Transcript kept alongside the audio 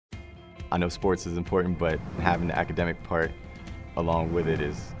I know sports is important, but having the academic part along with it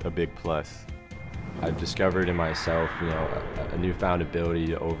is a big plus. I've discovered in myself, a newfound ability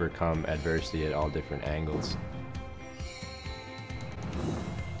to overcome adversity at all different angles.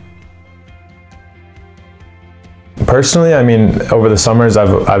 Personally, I mean, over the summers,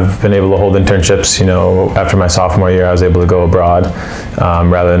 I've been able to hold internships. After my sophomore year, I was able to go abroad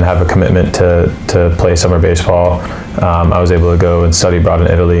rather than have a commitment to play summer baseball. I was able to go and study abroad in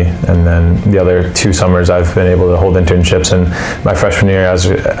Italy, and then the other 2 summers, I've been able to hold internships. And my freshman year,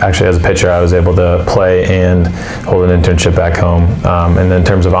 actually as a pitcher, I was able to play and hold an internship back home. And then in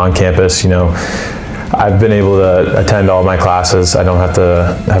terms of on campus, I've been able to attend all my classes. I don't have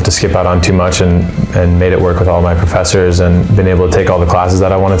to skip out on too much, and made it work with all my professors, and been able to take all the classes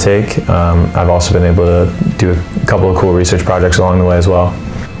that I want to take. I've also been able to do a couple of cool research projects along the way as well.